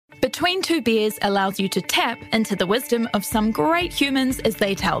Between Two Beers allows you to tap into the wisdom of some great humans as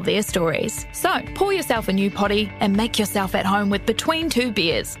they tell their stories. So, pour yourself a new potty and make yourself at home with Between Two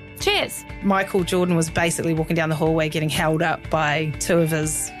Beers. Cheers. Michael Jordan was basically walking down the hallway getting held up by two of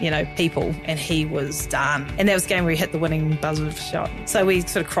his, people, and he was done. And that was the game where he hit the winning buzzer shot. So we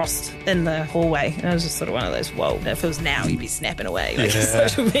sort of crossed in the hallway, and it was just sort of one of those, whoa, if it was now, you'd be snapping away like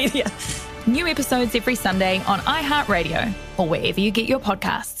social media. New episodes every Sunday on iHeartRadio or wherever you get your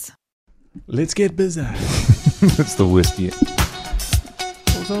podcasts. Let's get busy. That's the worst yet.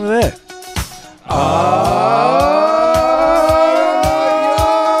 What's wrong with that?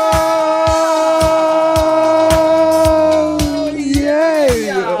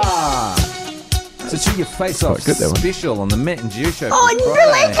 So check your face off. Good, that one. Special on the Matt and Gio show. Oh,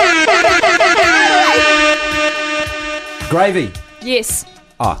 really? Gravy. Yes.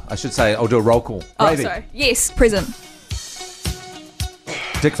 Oh, I should say I'll do a roll call. Gravy. Oh, sorry. Yes, present.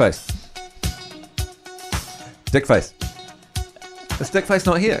 Dickface. Dickface. Is Dickface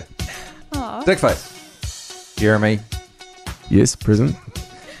not here? Aw. Dickface. Jeremy. Yes, present.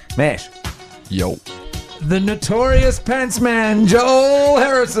 Mash. Yo. The Notorious Pants Man, Joel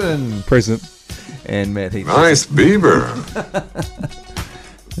Harrison. Present. And Matt Heath. Nice beaver.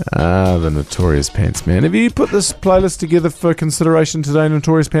 The Notorious Pants Man. Have you put this playlist together for consideration today,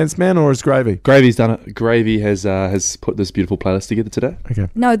 Notorious Pants Man, or is Gravy? Gravy's done it. Gravy has put this beautiful playlist together today. Okay.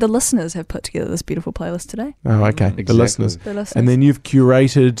 No, the listeners have put together this beautiful playlist today. Oh, okay. Exactly. The listeners. The listeners. And then you've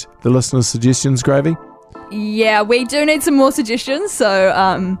curated the listeners' suggestions, Gravy? Yeah, we do need some more suggestions, so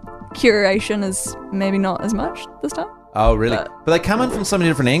curation is maybe not as much this time. Oh, really? But they come in from so many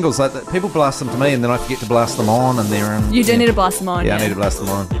different angles. Like people blast them to me, and then I forget to blast them on, and they're in. You do need to blast them on. Yeah, I need to blast them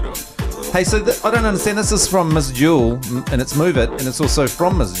on. Hey, so I don't understand. This is from Miss Jewel, and it's Move It, and it's also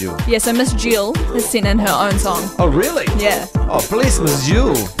from Miss Jewel. Yeah, so Miss Jill has sent in her own song. Oh, really? Yeah. Oh, bless Miss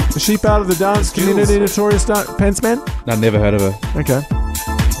Jewel. Is she part of the dance community, Notorious Pants Man? No, never heard of her. Okay.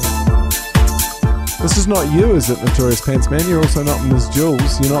 This is not you, is it, Notorious Pants Man? You're also not Ms.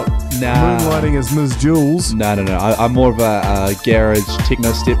 Jules. You're not moonlighting as Ms. Jules. No. I'm more of a garage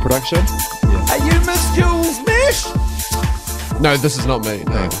techno step production. Are you Miss Jules, Mish? No, this is not me.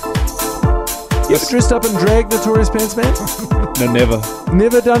 No. You ever dressed up in drag, Notorious Pants Man? No, never.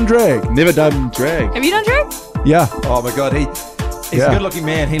 Never done drag? Never done drag. Have you done drag? Yeah. Oh my God, he's Yeah. a good-looking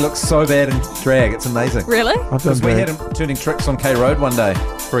man. He looks so bad in drag. It's amazing. Really? I've done Because we drag. had him turning tricks on K Road one day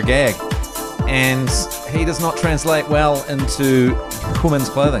for a gag, and he does not translate well into women's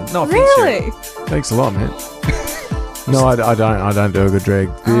clothing. No offense, Jerry. Really? Thanks a lot, man. No, I don't. I don't do a good drag.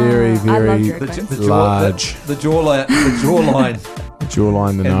 Very, I very love drag The, queens. the, large. the jawline, The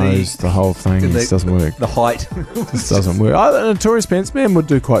jawline, the And the- nose, the whole thing. and It just doesn't work. the height. This doesn't work. The Notorious Pants Man would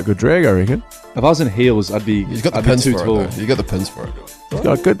do quite good drag, I reckon. If I was in heels, I'd be. He's got the I'd be pins too for tall. it, though. You got the pins for it. He's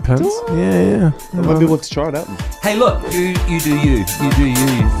got good pins. Yeah. I might be able to try it out. Hey, look, you do you. You do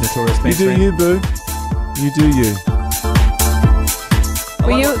you, Notorious You Pants do Man. you, boo. You do you.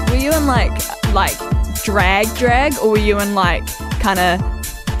 Were you in like drag, or were you in like kind of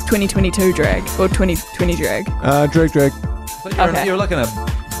 2022 drag or 2020 drag? Drag. But you're like in a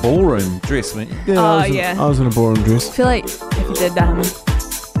ballroom dress, weren't you? Yeah, Oh, I was in- yeah. I was in a ballroom dress. I feel like if you did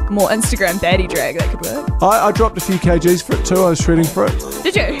more Instagram baddie drag, that could work. I dropped a few kgs for it too. I was shredding for it.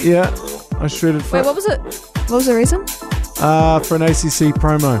 Did you? Yeah, I shredded for Wait, it. what was it? What was the reason? For an ACC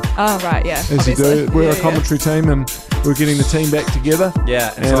promo. Oh, right, yeah. As you obviously. do. We're Yeah, a commentary team and we're getting the team back together.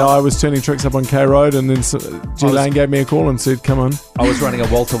 Yeah. And I was turning tricks up on K Road, and then G Lane gave me a call and said, "Come on." I was running a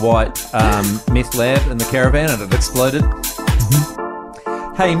Walter White meth lab in the caravan, and it exploded.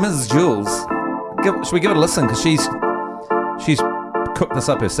 Hey, Ms. Jules, should we give it a listen? Because she's cooked this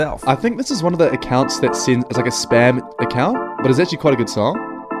up herself. I think this is one of the accounts that sends. It's like a spam account, but it's actually quite a good song.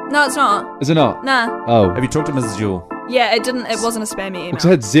 No, it's not. Is it not? Nah. Oh. Have you talked to Mrs. Jewel? Yeah, it didn't. It wasn't a spammy email. Because I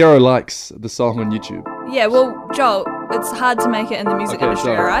had 0 likes, the song on YouTube. Yeah, well, Joel, it's hard to make it in the music Okay, industry,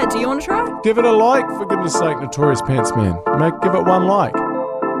 sorry. alright? Do you want to try? Give it a like, for goodness sake, Notorious Pants Man. Give it 1 like.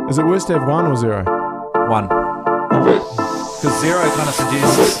 Is it worse to have 1 or 0? 1. Because 0 kind of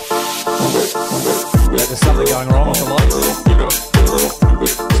suggests that there's something going wrong with the lights.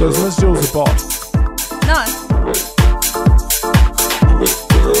 So is Miss Jules a bot? No.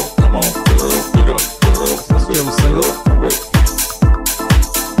 Miss Jules single.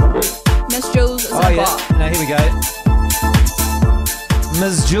 Miss Jules is Oh, a yeah. bot. Now, here we go.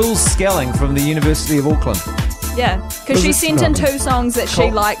 Ms. Jules Skelling from the University of Auckland. Yeah, because she Does it sent in start? 2 songs that she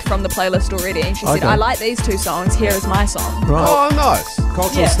liked from the playlist already. And she said, Okay. I like these 2 songs. Here is my song. Right. Oh, nice.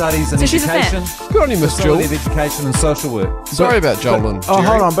 Cultural Yeah. Studies and So she's a fan. Education. Good on you, Miss Facility Jules. of Education and Social Work. Sorry about Joel and Oh, Jerry.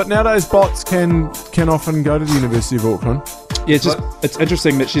 hold on. But nowadays bots can often go to the University of Auckland. Yeah, it's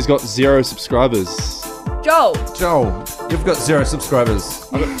interesting that she's got 0 subscribers. Joel. Joel, you've got 0 subscribers.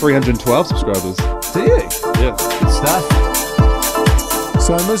 I've got 312 subscribers. Do you? Yeah. Good stuff.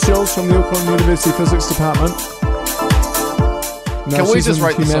 So Ms. Jules from the Auckland University Physics Department. No, Can we she's just in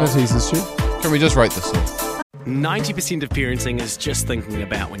rate the song? humanities, is she? Can we just rate this song? 90% of parenting is just thinking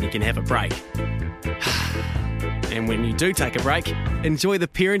about when you can have a break. And when you do take a break, enjoy the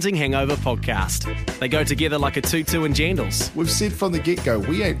Parenting Hangover podcast. They go together like a tutu and jandals. We've said from the get-go,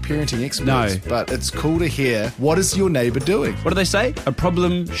 we ain't parenting experts, but it's cool to hear, what is your neighbour doing? What do they say? A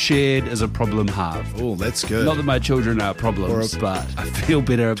problem shared is a problem halved. Oh, that's good. Not that my children are problems, but I feel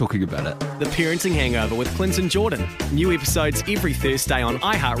better talking about it. The Parenting Hangover with Clinton Jordan. New episodes every Thursday on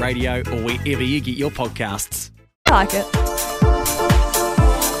iHeartRadio or wherever you get your podcasts. I like it.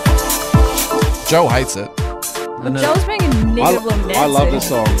 Joel hates it. Joel's being a negative little Nancy. I love this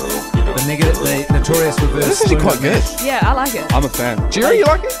song. The notorious reverse. This is actually quite good. Yeah, I like it. I'm a fan. Jerry, you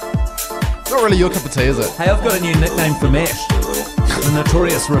like it? Not really your cup of tea, is it? Hey, I've got a new nickname for Mash. The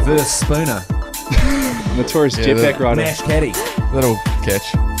notorious reverse spooner. Notorious Yeah, jetpack rider. Mash caddy. That'll catch.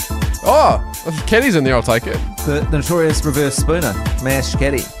 Oh, if Kenny's in there, I'll take it. The notorious reverse spooner. Mash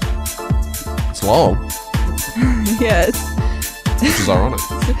caddy. It's long, Yes. which is ironic.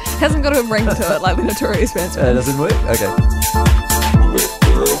 Hasn't got a ring to it like the Notorious Pants Man. Doesn't work? Okay.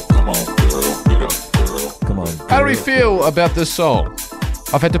 Come on. How do we feel about this song?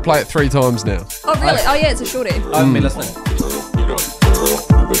 I've had to play it 3 times now. Oh, really? Oh, yeah, it's a shorty. I haven't been listening.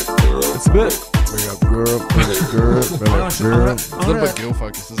 It's a bit. Bring up girl, bring up girl, bring up girl. It's a little bit girl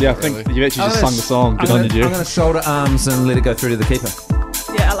focused, isn't Yeah, I it? think Really? you actually just sung the song. Good on you, I'm Jerry. going to shoulder arms and let it go through to the keeper.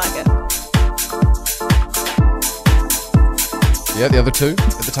 Yeah, I like it. Yeah, the other 2 at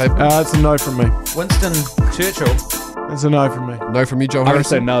the table. It's a no from me. Winston Churchill. It's a no from me. No from you, Joel I'm going to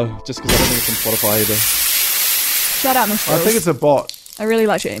say Harrison. no, just because I don't think it's on Spotify either. Shout out, Miss I Jules. think it's a bot. I really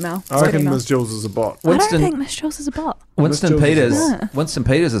liked your email. I reckon Ms. Jules is a bot. I don't think Miss Jules is a bot. Winston Miss Jules Peters. is Yeah. Winston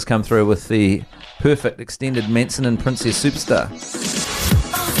Peters has come through with the perfect extended Manson and Princess Superstar.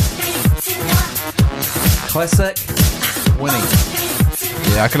 Classic. Winnie.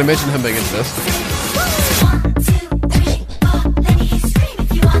 Yeah, I can imagine him being into this.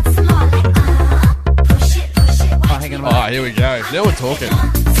 Oh, hang on a minute. Oh, here we go. Now we're talking.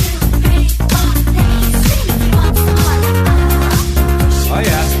 Oh,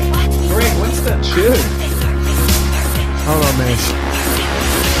 yeah. Greg Winston. Hold on, Mash.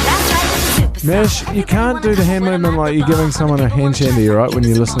 Mash, you can't do the hand movement like you're giving someone a hand shandy, right? When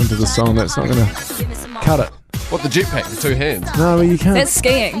you're listening to the song, that's not going to cut it. What, the jetpack, the 2 hands? No, but you can't. That's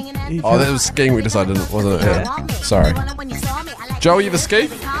skiing. You Oh, can't. that was skiing we decided, wasn't it? Yeah. Sorry. Joel, you ever ski?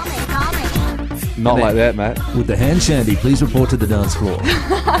 Not like that, Matt. With the hand shandy, please report to the dance floor.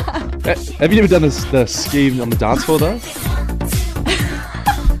 Have you ever done the ski on the dance floor, though?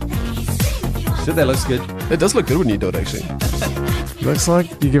 Sure, that looks good. It does look good when you do it, actually. Looks like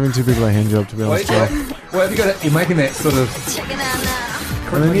you're giving 2 people a hand job, to be honest, Joel. Well, have you got it? You're making that sort of.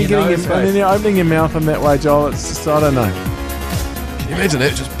 And then, you're opening your mouth in that way, Joel. It's just, I don't know. Can you imagine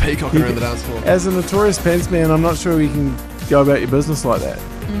that? Just peacocking around the dance floor. As a notorious pants man, I'm not sure we can go about your business like that.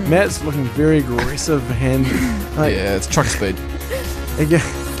 Matt's looking very aggressive hand. Like, Yeah, it's truck speed.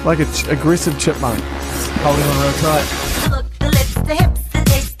 like an aggressive chipmunk. Holding on real tight. Look, the lips, the hips, the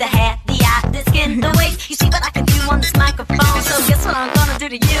taste, the hair, the eye, the skin, the waist. You see what I can do on this microphone. So guess what I'm gonna do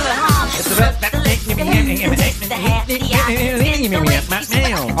to you at home? It's about the lips, the hips, the taste, the hair, the eye, the skin, the waist. You see what I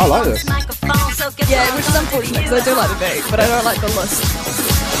can I do like on this. this microphone. So guess Yeah, what which I'm is gonna do to unfortunate you because I do at like the beat, but I don't like the list.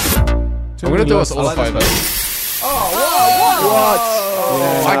 I'm going to do us all a favour.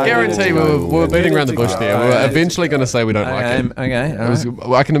 I guarantee we were beating around the bush there. We were eventually going to say we don't like it. Okay. It was,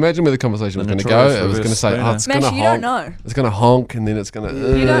 well, I can imagine where the conversation was going to go. It was going to say, oh, it's going to Mash, you don't honk. know. It's going to honk, and then it's going to...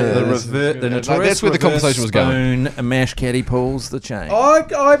 You don't- The notorious That's where the conversation was going. spoon, Mash caddy pulls the chain.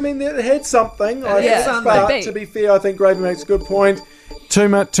 I mean, it had something. had something. But Beat. to be fair, I think Graven makes a good point. Too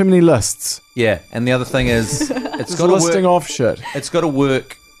many lists. Yeah, and the other thing is, it's Just got to listing work. off shit. It's got to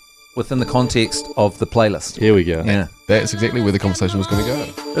work within the context of the playlist. Here we go. Yeah. That's exactly where the conversation was going to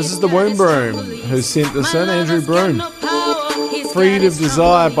go. This is the Womb Broom who sent this in. Andrew Broom. Freed of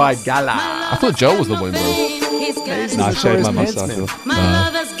Desire by Gala. I thought Joel was the womb bro. No, I shaved my mustache off.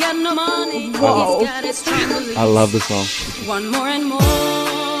 Whoa. I love this song. One more and more.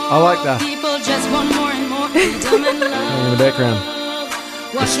 I like that. People just want more and more freedom and love. In the background.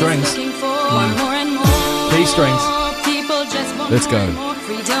 What he's strings. looking for, one more and more. P strings. People just want Let's more go. and more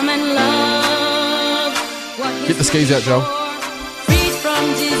freedom and love. What Get the skis out, Joel. Freed from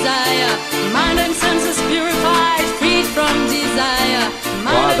desire, mind and senses purified. Freed from desire,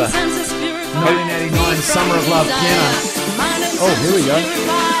 Rather. 1989 Summer of Love piano. Oh, here we go.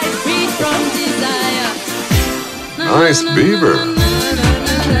 Nice beaver.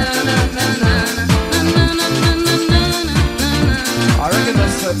 I reckon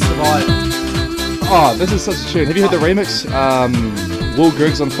this fits the vibe. Oh, this is such a tune. Have you heard the remix? Will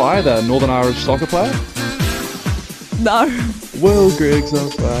Griggs on Fire, the Northern Irish soccer player? No. Will Griggs on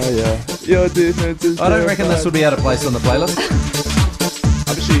fire. Your defense is I don't reckon this would be out of place on the playlist.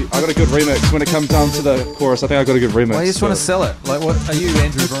 I got a good remix. When it comes down to the chorus, I think I got a good remix. Well, you just want to sell it. Like, what are you,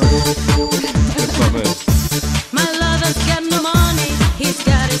 Andrew Broom? That's not me.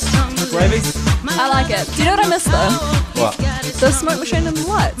 Gravy? I like it. Do you know what I missed though? What? The smoke machine and the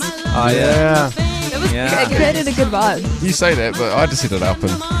lights. Oh, yeah. It created a good vibe. You say that, but I just set it up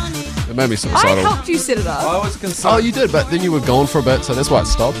and it made me I suicidal. helped you set it up. I was concerned. Oh, you did, but then you were gone for a bit, so that's why it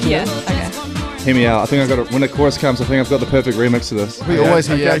stopped. Yeah. Okay. Hear me out. I think I got it. When the chorus comes, I think I've got the perfect remix to this. We always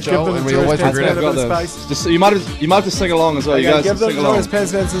hear you out, give Joel, them and the we always George regret Pants it. Band a bit of space. Just, you might have to sing along as well. You Okay, guys give them sing along. George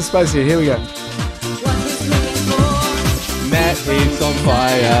Pants Band some space here. Here we go. Matt he's on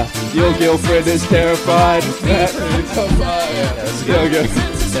fire. Your girlfriend is terrified. Matt he's on fire. That's There we go.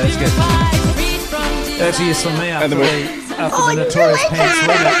 That's good. That's a yes from me after And the Notorious Pants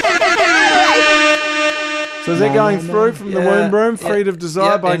remix. So is that going through from the Womb Broom, Freed of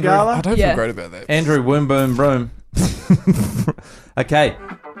Desire by Andrew. Gala? I don't feel great about that. Andrew Woom Boom Broom. Okay.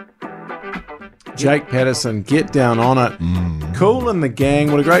 Jake Patterson, Get Down On It. Cool and the Gang,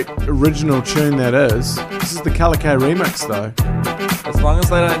 what a great original tune that is. This is the Colour K remix though. As long as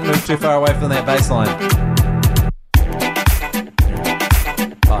they don't move too far away from that bass line.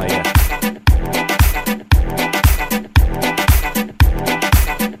 Oh, yeah.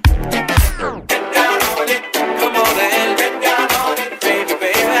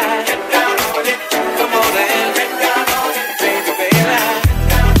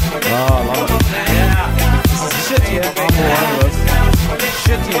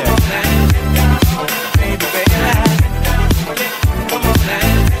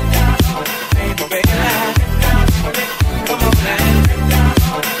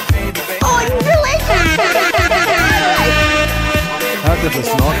 How did this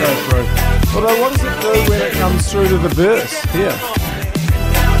not go through? Although what does it do when it comes through to the verse? Here.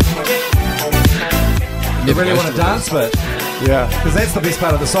 You really want to dance bit? Yeah. Because that's the best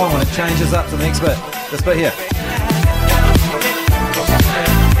part of the song when it changes up to the next bit. This bit here.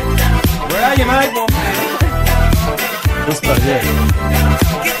 Where are you, mate? This bit here.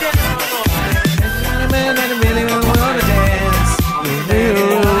 Man, I really want to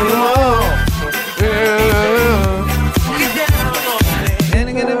dance.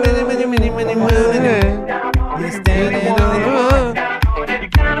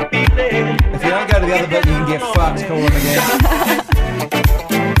 If you don't go to the other bit, you can get fucked calling again.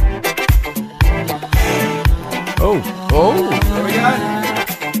 Oh, Here we go.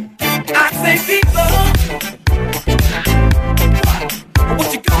 I say people, what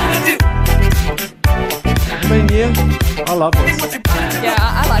you gonna do? I mean, yeah. I love this. Yeah,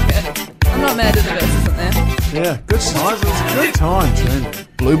 I like it. I'm not mad at the verse, isn't there? Yeah, good times. It was a good time tune.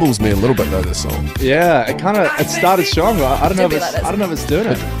 blue balls me a little bit though. This song. Yeah, it started strong. But I don't know if it's doing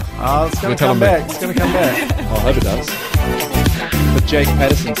it. Oh, it's going to come back. It's going to come back. I hope it does. For Jake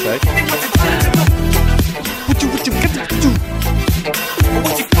Patterson's sake.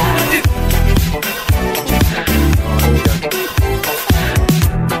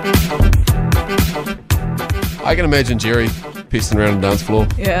 I can imagine Jerry pissing around the dance floor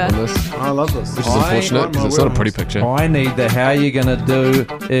Yeah. on this, I love this. which is unfortunate because it's not a pretty picture. I need the how you gonna do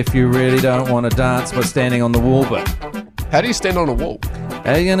if you really don't want to dance by standing on the wall bit. How do you stand on a wall?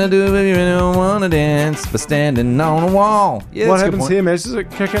 How you gonna do if you really don't want to dance by standing on a wall? Yeah, What that's a good happens point. here, Matt? Does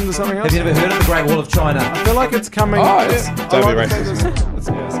it kick into something else? Have you ever heard of the Great Wall of China? I feel like it's coming. Oh, it's, yeah. I Don't be like the fact racist.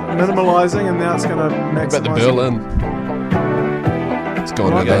 that it's minimalising and now it's going to maximize. About the Berlin. It's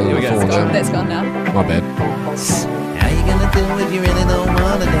gone Okay, now. here we go. Fallen down. That's gone now. My bad. How you gonna do if you really don't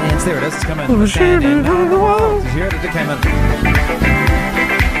want to dance? There it is. It's coming. Standing on the wall. Did you hear it? It came in.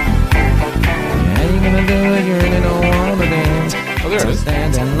 How you gonna do if you really don't want to dance? Oh, there it is.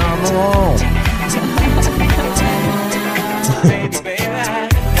 Standing on the wall.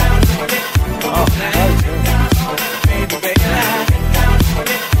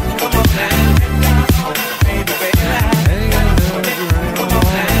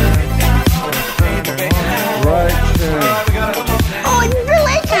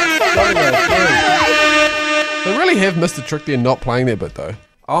 They really have missed a trick there not playing that bit though.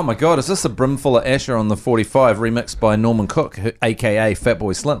 Oh my god, is this a Brimful of Asher on the 45 remixed by Norman Cook, aka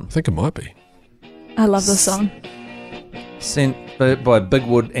Fatboy Slim? I think it might be. I love this song. by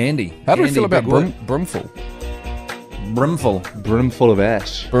Bigwood Andy. How do we Andy feel about Bigwood. Brimful? Brimful of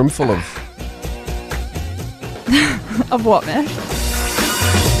ash. Brimful of... Of what, man?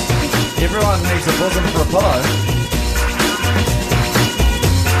 Everyone needs a bosom for a pillow.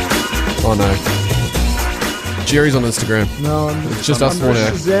 Oh no. Jerry's on Instagram. No, it's just us four now.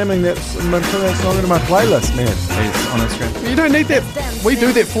 I'm Shazamming that song into my playlist, man. He's on Instagram. You don't need that. We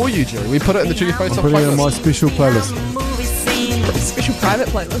do that for you, Jerry. We put it in the Chew Your Face I'm Off putting it in my playlist. special playlist. Special private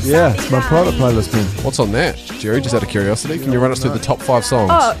playlist. Yeah, it's my private playlist, man. What's on that, Jerry? Just out of curiosity, can you run us through the top 5 songs?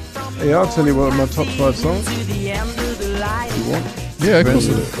 Oh, Yeah, I'll tell you what are my top 5 songs. Yeah, of course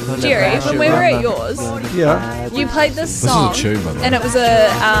it is. Jerry, when we were at yours, Yeah. you played this This song. is a tune, by the way. And it was a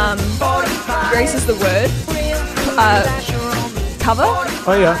Grace is the Word cover.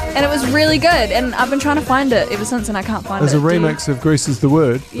 Oh, yeah. And it was really good. And I've been trying to find it ever since, and I can't find There's it. a remix of Grease is the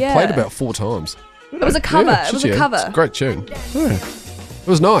Word. Yeah. Played about 4 times. It was a cover. Yeah, it was shit, a yeah. cover. It's a great tune. Yeah. It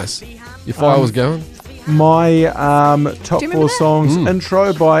was nice. Your fire was going. My top Do you 4 remember that? songs.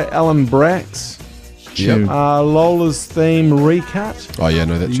 Intro by Alan Brax. Yep. Lola's Theme Recut. Oh yeah,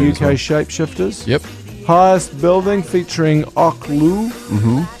 no, that The tune. UK Shapeshifters. Yep. Highest Building featuring Oklu.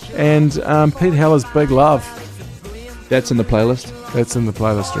 Mm-hmm. And Pete Heller's Big Love. That's in the playlist. That's in the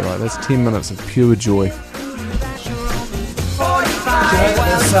playlist, all right. That's 10 minutes of pure joy.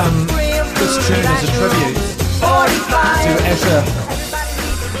 This tune is a tribute to Asher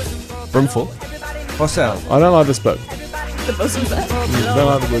Brimful. Bossell. I don't like this bit. The bosom bit. I don't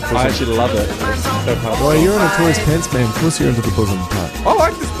like the word bosom. I actually love it. Well, you're in a Toys Pants man. Of course you're into the bosom part. I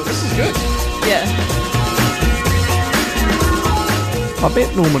like this, but this is good. Yeah. I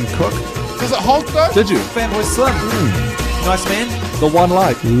bet Norman Cook. Does it hold though? Did you? Fatboy Slim. Nice man. The one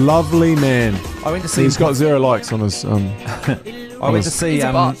like. Lovely man. I went to see He's got 0 likes on his. I went to see. He's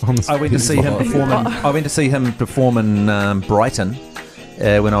a bot. I went to see him perform. I went to see him perform in Brighton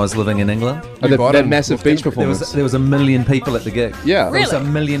when I was living in England. Oh, that massive beach There performance. was a million people at the gig. Yeah. There was a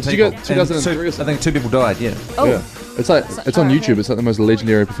Really? million Did you people. go 2003 And or something? I think 2 people died. Yeah. Oh. Yeah. It's on YouTube. It's like the most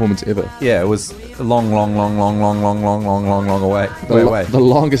legendary performance ever. Yeah, it was a long away. Way away. The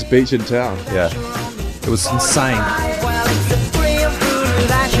longest beach in town. Yeah. It was insane.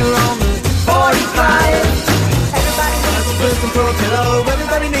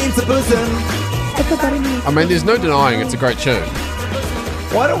 I mean, there's no denying it's a great tune.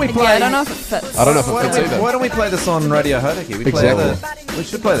 Why don't we play? Yeah, I don't know if it fits. I don't know if it fits either. Why don't we play this on Radio Hauraki? We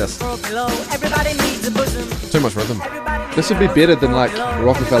should play this. Too much rhythm. This would be better than like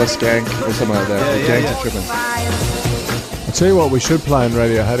Rockefeller Skank or something like that. The gangs are tripping. I'll tell you what we should play in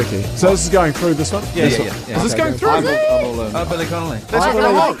Radio Hauraki. So this is going through this one? Yeah. Is this going through? I'm all in. Billy Connolly. That's what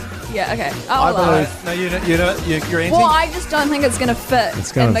I want. Yeah, okay. I I'll allow it. believe You're anti. Well, I just don't think it's going to fit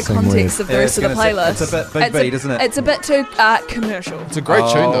It's gonna in the seem context weird. of the rest of the playlist. It's a bit big beat, isn't it? It's a bit too commercial. It's a great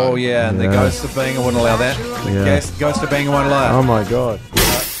tune though. Oh yeah, and the Yeah. Ghost of Being I wouldn't allow that. Yeah. Ghost of Being I won't allow. Oh my god.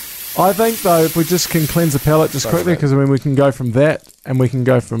 I think though, if we just can cleanse the palate just quickly, because I mean we can go from that, and we can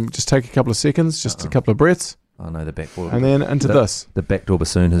go from just take a couple of seconds, just a couple of breaths, Oh no, the backdoor. and then into this. The backdoor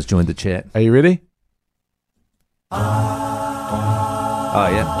bassoon has joined the chat. Are you ready? Oh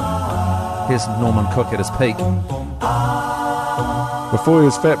yeah. Here's Norman Cook at his peak. Before he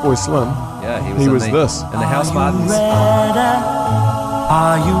was Fatboy Slim. Yeah, He was in this. in the House Martins.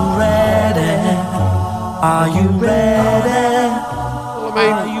 Are you ready? Are you ready? Well, I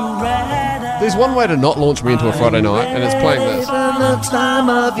mean, there's one way to not launch me into a Friday night, and it's playing this. Yeah,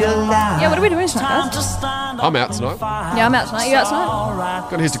 what are we doing tonight, guys? I'm out tonight. Yeah, I'm out tonight. You out tonight?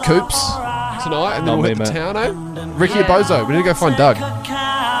 Got to head to Coops tonight, and then Not we'll me, hit the mate. town, eh? Ricky and Bozo. We need to go find Doug.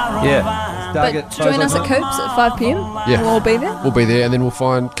 Yeah. But join us at Coops at 5 p.m. Yeah. We'll all be there. We'll be there, and then we'll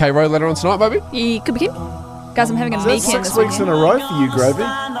find K-Row later on tonight, maybe? You could be keen. Guys, I'm having a Is that weekend 6 this weeks in weekend. a row for you, Gravy?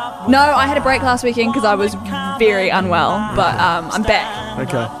 No, I had a break last weekend because I was very unwell, but I'm back.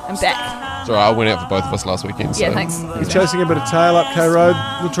 Okay. I'm back. It's alright, I went out for both of us last weekend. So. Yeah, thanks. You're chasing a bit of tail up K Road,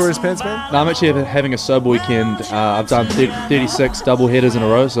 Notorious Pants Man? No, I'm actually having a sober weekend. I've done 36 double headers in a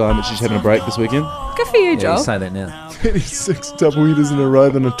row, so I'm actually just having a break this weekend. Good for you, Yeah, Joel. you say that now. 36 double heaters in a row,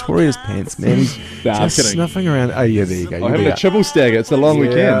 the Notorious Pants Man. He's Nah, I'm just kidding. snuffing around. Oh yeah, there you go. I'm You'll having be a out. triple stagger. It's a long Yeah,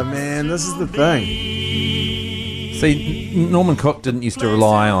 weekend. man, this is the thing. See, Norman Cook didn't used to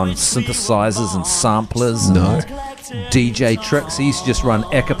rely on synthesizers and samplers and DJ tricks. He used to just run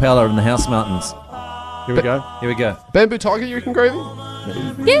a cappella in the House Mountains. Here we go. Here we go. Bamboo Tiger, you reckon, Gravy?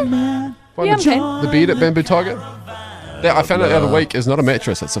 Yeah. Find Yeah, the, I'm keen. the beard at Bamboo Tiger? That I found out the other week is not a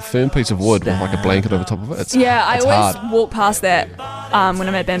mattress. It's a firm piece of wood with like a blanket over top of it. Yeah, I it's always hard. walk past that when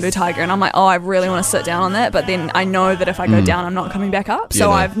I'm at Bamboo Tiger, and I'm like, oh, I really want to sit down on that, but then I know that if I go down, I'm not coming back up.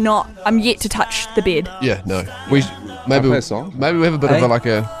 So Yeah, no. I'm yet to touch the bed. Yeah, no. maybe play a song? Maybe we have a bit of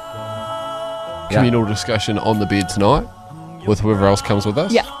Hey. a communal discussion on the bed tonight with whoever else comes with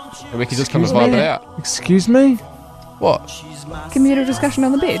us. Yeah. And we can just kind of vibe it out. Excuse me? What? Communal discussion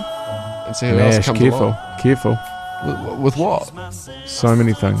on the bed. And see who else Nash, comes careful. along. Careful. With what? So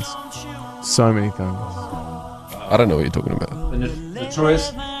many things. So many things. I don't know what you're talking about. The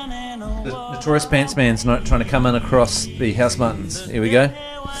Notorious Pants Man's not trying to come in across the House Martins. Here we go.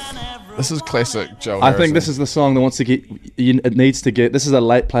 This is classic Joe I think Harrison. this is the song that wants to get. It needs to get. This is a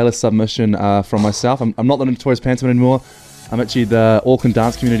late playlist submission from myself. I'm not the Notorious Pantsman anymore. I'm actually the Auckland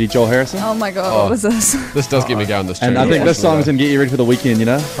dance community, Joel Harrison. Oh my god, what was this? This does get me going, this tune. And I think this song's going to get you ready for the weekend, you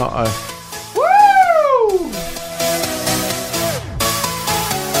know? Uh-oh.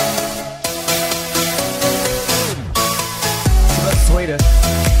 Sweeter.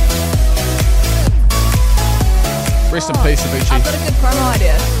 Rest in peace, Avicii. I've got a good promo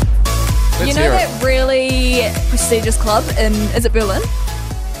idea. Let's You know hear that really prestigious club is it Berlin?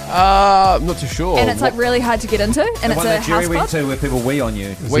 I'm not too sure. And it's like really hard to get into, and The it's one a that Jerry house went club. to where people wee on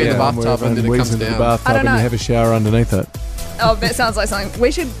you. Wee in the bathtub where and then everyone it weaves comes into down. the bathtub I don't and you know. have a shower underneath it. Oh, that sounds like something.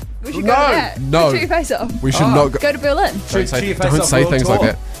 We should go to No, that. no. Chew your face off. We should not go. Go to Berlin. Don't say, Cheer your face don't off say world things tour. like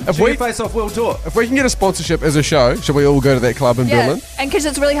that. If Cheer we, your face off world tour. if we can get a sponsorship as a show, should we all go to that club in Yeah, Berlin? and because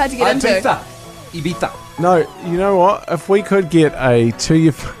it's really hard to get into. Ibiza. No, you know what? If we could get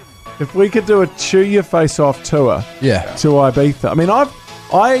if we could do a chew your face off tour Yeah. to Ibiza. I mean,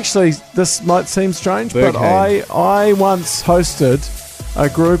 I actually, this might seem strange, but I once hosted a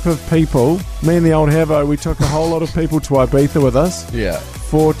group of people, me and the old Havo, we took a whole lot of people to Ibiza with us Yeah.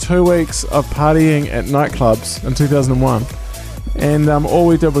 for 2 weeks of partying at nightclubs in 2001. And all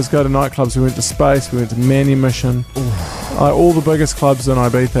we did was go to nightclubs. We went to Space, we went to Manumission, all the biggest clubs in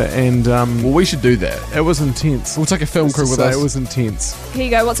Ibiza, and Well, we should do that. it was intense. We'll take a film crew with us. It was intense. Here you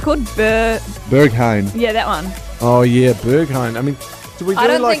go. What's it called? Berghain. Yeah, that one. Oh yeah, Berghain. I mean, do we do I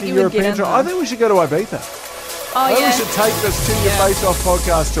don't like think a you would get European in trip? there. I think we should go to Ibiza. Oh I think yeah. we should take this Chew Your Face Off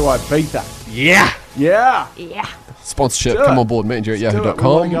podcast to Ibiza. Yeah. Yeah. Yeah. Sponsorship, Do come it. on board, Do it. We mattandjerry@yahoo.com.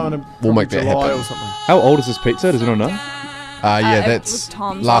 wanna go in We'll make that July happen. or something. How old is this pizza? Does anyone know? Yeah, it that's was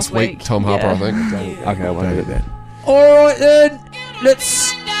Tom's last last week, week. Tom Harper, Yeah. I think. Okay, I won't edit that. All right then,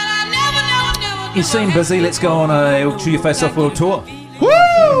 let's. You seem busy. Let's go on a Chew Your Face Off world tour.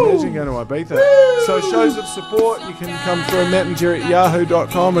 Imagine going to Ibiza. So shows of support, you can come through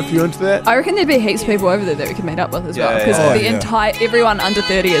mattandjerry@yahoo.com if you're into that. I reckon there'd be heaps of people over there that we could meet up with as well, Yeah, because yeah. the entire everyone under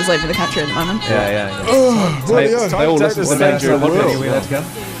 30 is leaving the country at the moment. Yeah. They all It's time to take listen this to thing the to the Nigeria world. podcast. Are we allowed to go?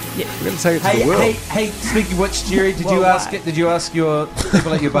 We're going to take it to Hey, the world. hey! Speaking of which, Jerry, did you ask your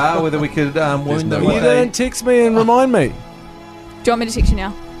people at your bar whether we could wound them? You with a- don't text me and remind me. Do you want me to text you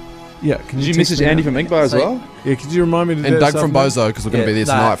now? Yeah, can Did you text message me Andy now? from Inkbar as well? Yeah, could you remind me to do And that Doug this from afternoon? Bozo, because we're going to be there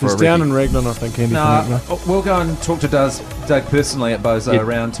Yeah, tonight for a He's down recce. in Raglan, I think, Andy No, from Raglan. we'll go and talk to Doug personally at Bozo Yeah.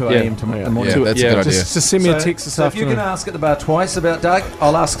 around 2 Yeah. a.m. tomorrow morning. Yeah, that's a good idea. Just send me a text this so if you're afternoon. going to ask at the bar twice about Doug,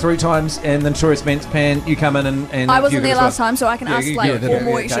 I'll ask 3 times, and then Notorious Pan, you come in and I you wasn't give there us last one. time, so I can ask yeah, like that'd 4 be-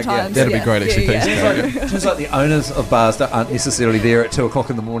 more yeah, extra yeah, times. that'd be great, actually, thanks. Seems like the owners of bars aren't necessarily there at 2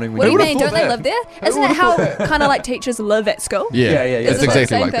 o'clock in the morning. What do you would've mean? thought Don't they that? live there? Isn't it how kind of like teachers live at school? Yeah, Yeah, it's Isn't it the exactly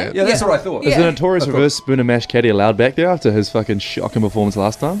same like thing? that. Yeah, that's what I thought. Is Yeah. the notorious reverse spoon and mashed caddy allowed back there after his fucking shocking performance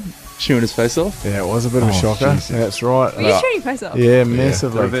last time? Chewing his face off? Yeah, it was a bit of a shocker. Jesus. That's right. Were you chewing your face off? Yeah,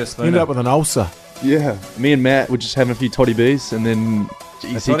 massively. Reverse Ended spooner. up with an ulcer. Yeah. Me and Matt were just having a few toddy bees and then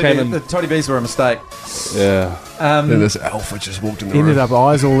geez, he came The in. Toddy Bees were a mistake. Yeah. Then this alpha just walked in the Ended room. up,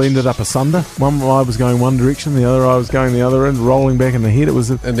 eyes all ended up asunder. One eye was going one direction, the other eye was going the other end, rolling back in the head. It was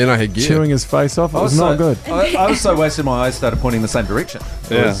And then I had gear. chewing his face off. It was not good. I was so wasted, my eyes started pointing the same direction.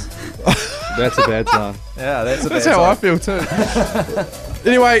 It Yeah. was- That's a bad sign. yeah, that's a That's bad how I sign. feel too.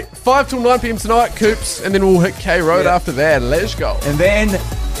 Anyway, 5 till 9 p.m. tonight, Coops, and then we'll hit K Road Yeah. after that. Let's go. And then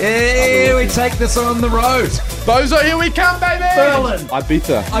we take this on the road. Bozo, here we come, baby! Berlin,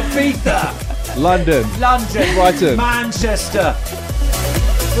 Ibiza. Ibiza, London. London, Brighton. Manchester,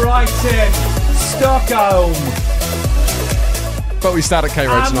 Brighton, Stockholm, But we start at K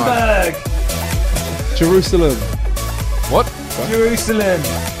Road tonight. Hamburg, Jerusalem. What? Jerusalem.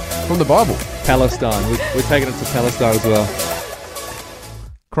 From the Bible. Palestine. We're taking it to Palestine as well.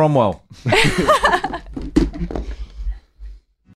 Cromwell.